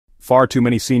Far too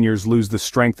many seniors lose the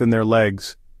strength in their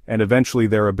legs, and eventually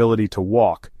their ability to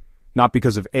walk, not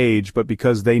because of age but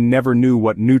because they never knew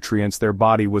what nutrients their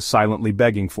body was silently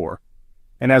begging for.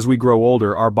 And as we grow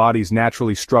older, our bodies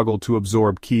naturally struggle to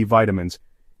absorb key vitamins,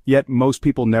 yet most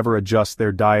people never adjust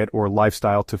their diet or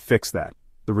lifestyle to fix that.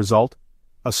 The result?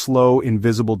 A slow,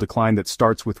 invisible decline that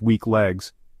starts with weak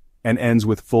legs and ends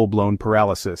with full-blown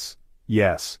paralysis.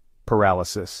 Yes,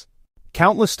 paralysis.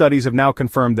 Countless studies have now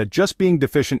confirmed that just being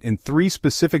deficient in 3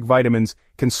 specific vitamins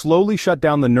can slowly shut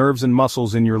down the nerves and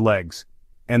muscles in your legs.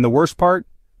 And the worst part?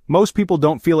 Most people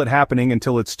don't feel it happening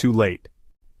until it's too late.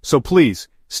 So please,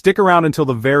 stick around until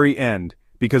the very end,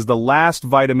 because the last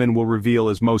vitamin we'll reveal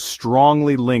is most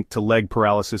strongly linked to leg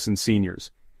paralysis in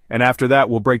seniors. And after that,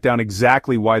 we'll break down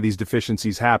exactly why these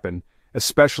deficiencies happen,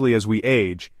 especially as we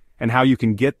age, and how you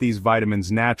can get these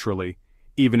vitamins naturally,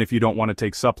 even if you don't want to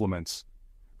take supplements.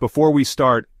 Before we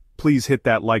start, please hit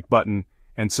that like button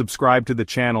and subscribe to the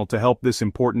channel to help this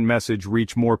important message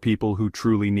reach more people who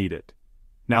truly need it.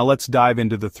 Now let's dive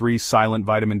into the 3 silent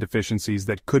vitamin deficiencies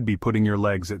that could be putting your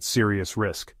legs at serious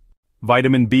risk.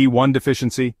 Vitamin B1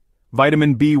 deficiency.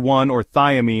 Vitamin B1 or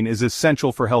thiamine is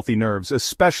essential for healthy nerves,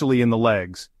 especially in the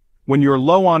legs. When you're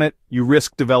low on it, you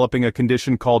risk developing a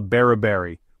condition called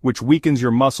beriberi, which weakens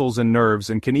your muscles and nerves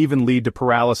and can even lead to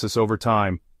paralysis over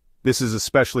time. This is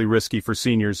especially risky for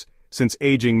seniors, since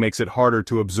aging makes it harder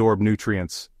to absorb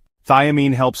nutrients.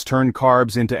 Thiamine helps turn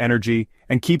carbs into energy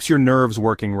and keeps your nerves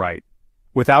working right.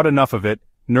 Without enough of it,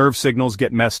 nerve signals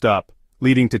get messed up,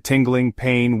 leading to tingling,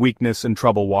 pain, weakness, and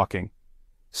trouble walking.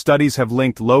 Studies have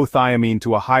linked low thiamine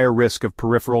to a higher risk of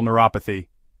peripheral neuropathy,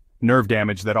 nerve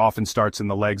damage that often starts in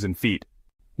the legs and feet.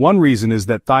 One reason is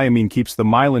that thiamine keeps the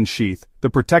myelin sheath,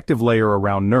 the protective layer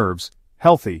around nerves,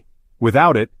 healthy.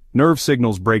 Without it, nerve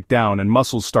signals break down and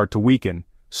muscles start to weaken,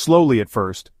 slowly at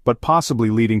first, but possibly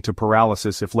leading to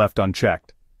paralysis if left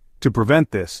unchecked. To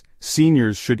prevent this,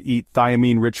 seniors should eat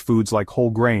thiamine-rich foods like whole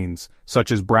grains,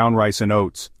 such as brown rice and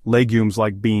oats, legumes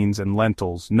like beans and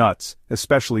lentils, nuts,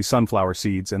 especially sunflower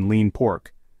seeds, and lean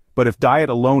pork. But if diet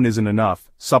alone isn't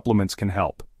enough, supplements can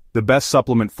help. The best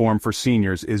supplement form for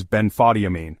seniors is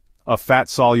benfotiamine, a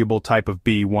fat-soluble type of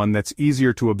B1 that's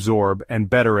easier to absorb and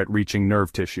better at reaching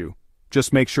nerve tissue.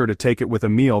 Just make sure to take it with a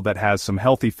meal that has some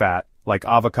healthy fat, like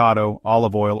avocado,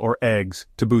 olive oil, or eggs,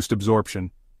 to boost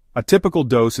absorption. A typical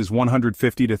dose is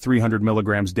 150 to 300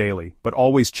 milligrams daily, but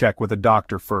always check with a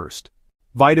doctor first.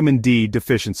 Vitamin D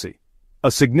deficiency.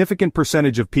 A significant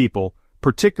percentage of people,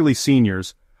 particularly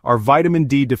seniors, are vitamin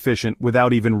D deficient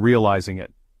without even realizing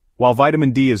it. While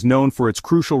vitamin D is known for its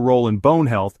crucial role in bone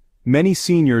health, many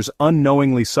seniors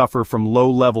unknowingly suffer from low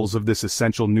levels of this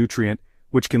essential nutrient,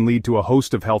 which can lead to a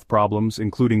host of health problems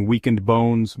including weakened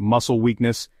bones, muscle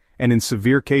weakness, and in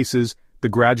severe cases, the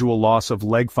gradual loss of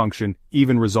leg function,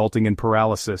 even resulting in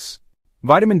paralysis.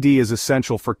 Vitamin D is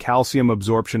essential for calcium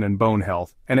absorption and bone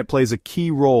health, and it plays a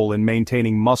key role in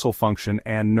maintaining muscle function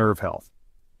and nerve health.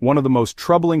 One of the most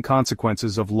troubling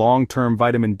consequences of long-term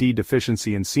vitamin D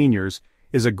deficiency in seniors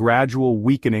is a gradual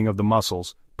weakening of the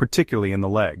muscles, particularly in the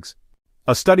legs.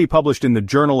 A study published in the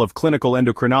Journal of Clinical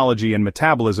Endocrinology and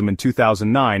Metabolism in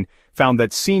 2009 found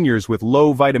that seniors with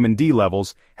low vitamin D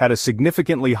levels had a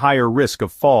significantly higher risk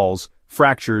of falls,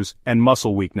 fractures, and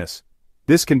muscle weakness.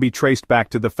 This can be traced back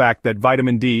to the fact that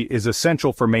vitamin D is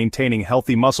essential for maintaining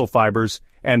healthy muscle fibers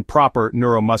and proper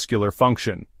neuromuscular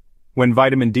function. When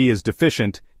vitamin D is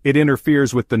deficient, it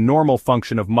interferes with the normal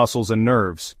function of muscles and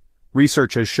nerves.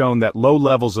 Research has shown that low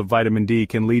levels of vitamin D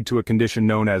can lead to a condition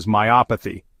known as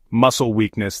myopathy, muscle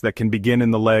weakness that can begin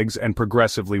in the legs and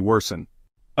progressively worsen.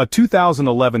 A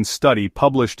 2011 study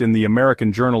published in the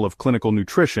American Journal of Clinical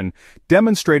Nutrition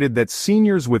demonstrated that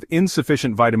seniors with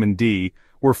insufficient vitamin D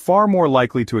were far more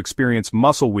likely to experience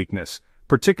muscle weakness,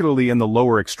 particularly in the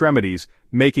lower extremities,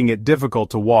 making it difficult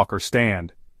to walk or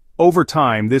stand. Over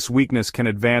time, this weakness can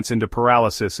advance into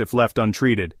paralysis if left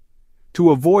untreated.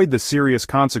 To avoid the serious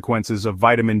consequences of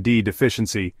vitamin D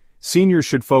deficiency, seniors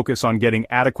should focus on getting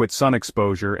adequate sun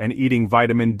exposure and eating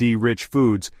vitamin D-rich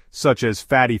foods such as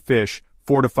fatty fish,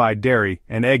 fortified dairy,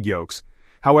 and egg yolks.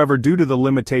 However, due to the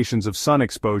limitations of sun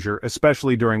exposure,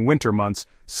 especially during winter months,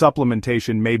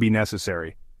 supplementation may be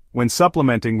necessary. When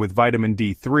supplementing with vitamin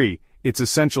D3, it's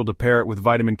essential to pair it with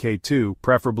vitamin K2,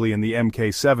 preferably in the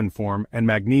MK7 form, and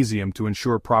magnesium to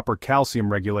ensure proper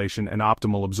calcium regulation and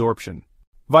optimal absorption.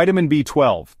 Vitamin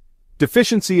B12.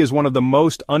 Deficiency is one of the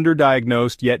most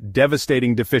underdiagnosed yet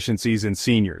devastating deficiencies in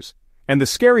seniors. And the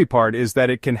scary part is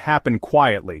that it can happen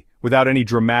quietly, without any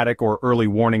dramatic or early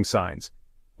warning signs.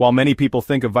 While many people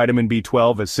think of vitamin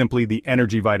B12 as simply the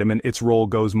energy vitamin, its role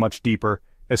goes much deeper,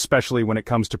 especially when it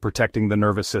comes to protecting the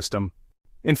nervous system.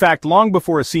 In fact, long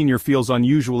before a senior feels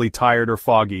unusually tired or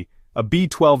foggy, a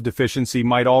B12 deficiency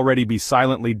might already be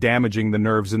silently damaging the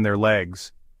nerves in their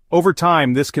legs. Over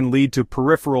time, this can lead to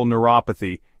peripheral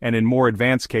neuropathy, and in more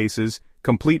advanced cases,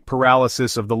 complete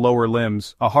paralysis of the lower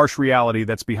limbs, a harsh reality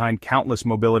that's behind countless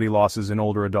mobility losses in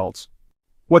older adults.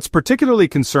 What's particularly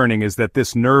concerning is that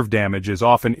this nerve damage is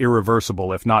often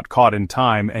irreversible if not caught in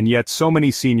time, and yet so many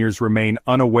seniors remain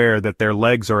unaware that their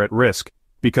legs are at risk,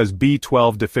 because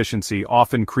B12 deficiency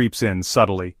often creeps in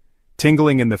subtly.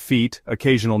 Tingling in the feet,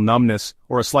 occasional numbness,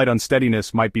 or a slight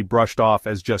unsteadiness might be brushed off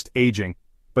as just aging,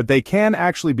 but they can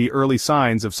actually be early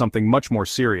signs of something much more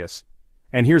serious.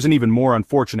 And here's an even more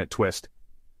unfortunate twist.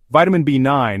 Vitamin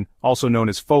B9, also known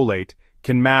as folate,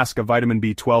 can mask a vitamin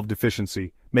B12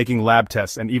 deficiency, making lab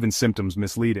tests and even symptoms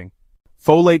misleading.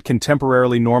 Folate can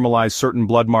temporarily normalize certain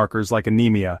blood markers like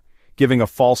anemia, giving a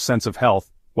false sense of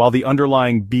health, while the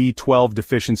underlying B12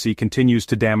 deficiency continues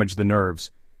to damage the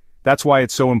nerves. That's why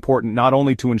it's so important not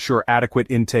only to ensure adequate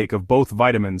intake of both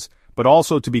vitamins, but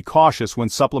also to be cautious when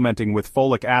supplementing with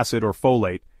folic acid or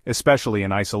folate, especially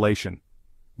in isolation.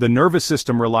 The nervous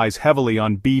system relies heavily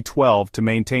on B12 to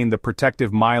maintain the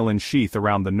protective myelin sheath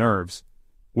around the nerves.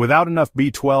 Without enough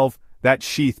B12, that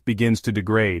sheath begins to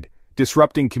degrade,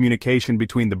 disrupting communication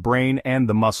between the brain and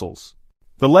the muscles.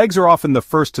 The legs are often the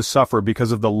first to suffer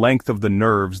because of the length of the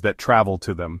nerves that travel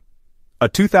to them. A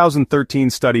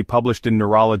 2013 study published in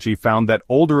Neurology found that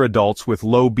older adults with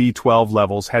low B12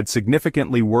 levels had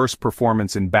significantly worse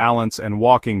performance in balance and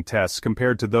walking tests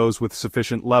compared to those with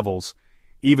sufficient levels,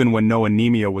 even when no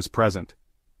anemia was present.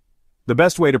 The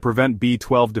best way to prevent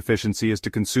B12 deficiency is to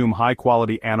consume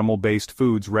high-quality animal-based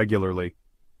foods regularly.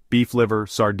 Beef liver,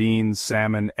 sardines,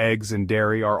 salmon, eggs, and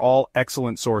dairy are all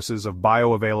excellent sources of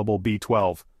bioavailable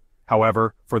B12.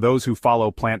 However, for those who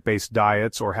follow plant-based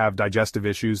diets or have digestive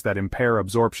issues that impair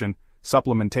absorption,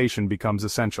 supplementation becomes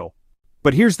essential.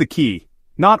 But here's the key.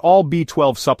 Not all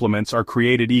B12 supplements are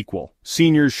created equal.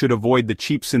 Seniors should avoid the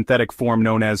cheap synthetic form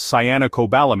known as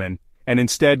cyanocobalamin, and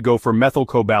instead go for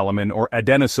methylcobalamin or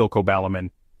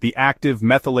adenosylcobalamin, the active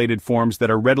methylated forms that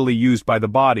are readily used by the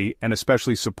body and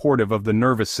especially supportive of the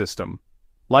nervous system.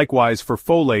 Likewise, for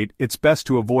folate, it's best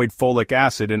to avoid folic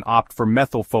acid and opt for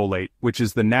methylfolate, which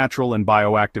is the natural and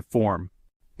bioactive form.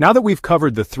 Now that we've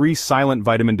covered the 3 silent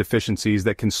vitamin deficiencies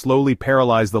that can slowly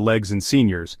paralyze the legs in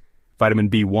seniors, vitamin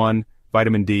B1,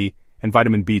 vitamin D, and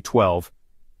vitamin B12,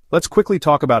 let's quickly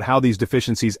talk about how these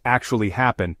deficiencies actually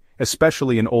happen,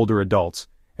 especially in older adults,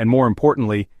 and more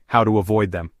importantly, how to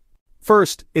avoid them.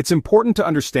 First, it's important to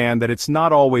understand that it's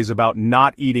not always about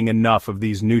not eating enough of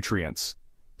these nutrients.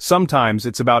 Sometimes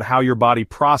it's about how your body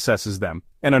processes them,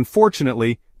 and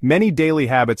unfortunately, many daily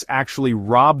habits actually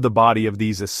rob the body of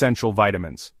these essential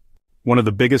vitamins. One of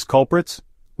the biggest culprits?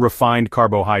 Refined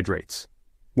carbohydrates.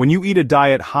 When you eat a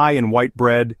diet high in white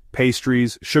bread,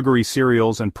 pastries, sugary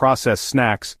cereals, and processed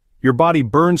snacks, your body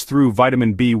burns through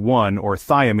vitamin B1 or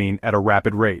thiamine at a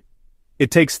rapid rate. It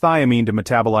takes thiamine to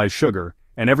metabolize sugar,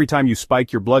 and every time you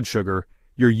spike your blood sugar,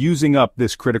 you're using up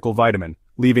this critical vitamin,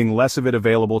 leaving less of it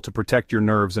available to protect your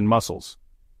nerves and muscles.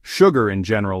 Sugar in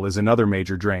general is another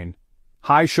major drain.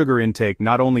 High sugar intake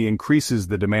not only increases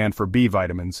the demand for B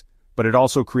vitamins, but it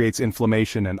also creates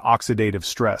inflammation and oxidative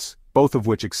stress, both of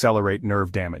which accelerate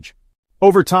nerve damage.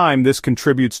 Over time, this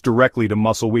contributes directly to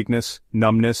muscle weakness,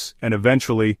 numbness, and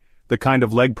eventually, the kind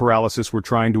of leg paralysis we're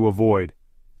trying to avoid.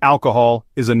 Alcohol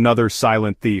is another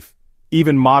silent thief.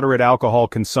 Even moderate alcohol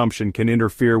consumption can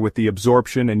interfere with the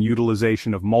absorption and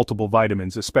utilization of multiple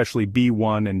vitamins, especially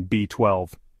B1 and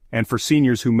B12. And for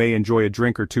seniors who may enjoy a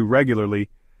drink or two regularly,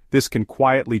 this can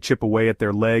quietly chip away at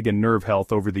their leg and nerve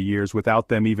health over the years without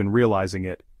them even realizing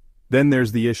it. Then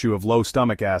there's the issue of low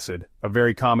stomach acid, a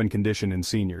very common condition in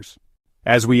seniors.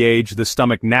 As we age, the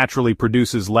stomach naturally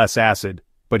produces less acid,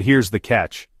 but here's the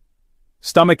catch.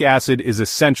 Stomach acid is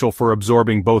essential for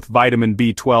absorbing both vitamin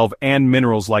B12 and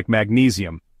minerals like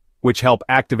magnesium, which help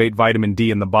activate vitamin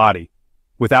D in the body.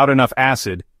 Without enough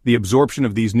acid, the absorption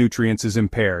of these nutrients is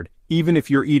impaired, even if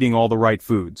you're eating all the right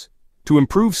foods. To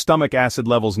improve stomach acid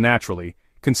levels naturally,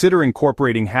 consider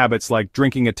incorporating habits like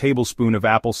drinking a tablespoon of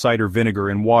apple cider vinegar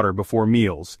in water before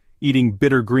meals, eating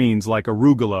bitter greens like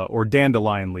arugula or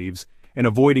dandelion leaves, and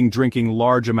avoiding drinking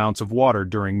large amounts of water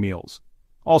during meals.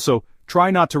 Also, try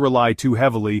not to rely too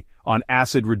heavily on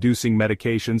acid-reducing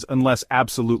medications unless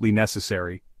absolutely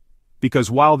necessary, because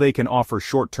while they can offer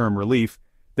short-term relief,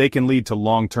 they can lead to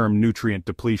long-term nutrient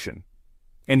depletion.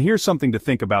 And here's something to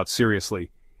think about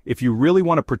seriously. If you really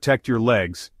want to protect your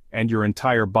legs, and your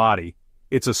entire body,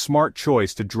 it's a smart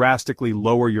choice to drastically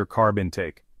lower your carb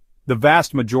intake. The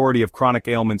vast majority of chronic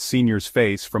ailments seniors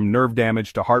face, from nerve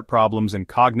damage to heart problems and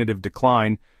cognitive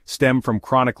decline, stem from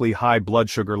chronically high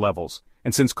blood sugar levels.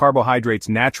 And since carbohydrates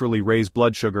naturally raise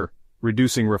blood sugar,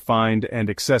 reducing refined and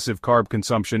excessive carb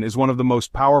consumption is one of the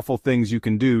most powerful things you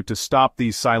can do to stop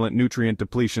these silent nutrient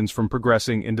depletions from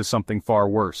progressing into something far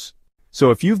worse. So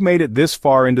if you've made it this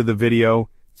far into the video,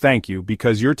 thank you,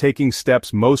 because you're taking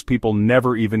steps most people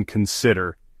never even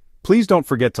consider. Please don't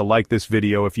forget to like this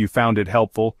video if you found it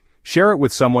helpful, share it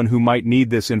with someone who might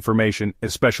need this information,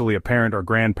 especially a parent or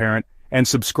grandparent, and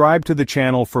subscribe to the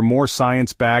channel for more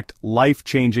science-backed,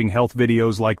 life-changing health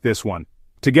videos like this one.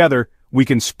 Together, we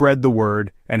can spread the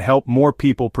word and help more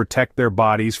people protect their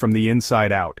bodies from the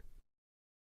inside out.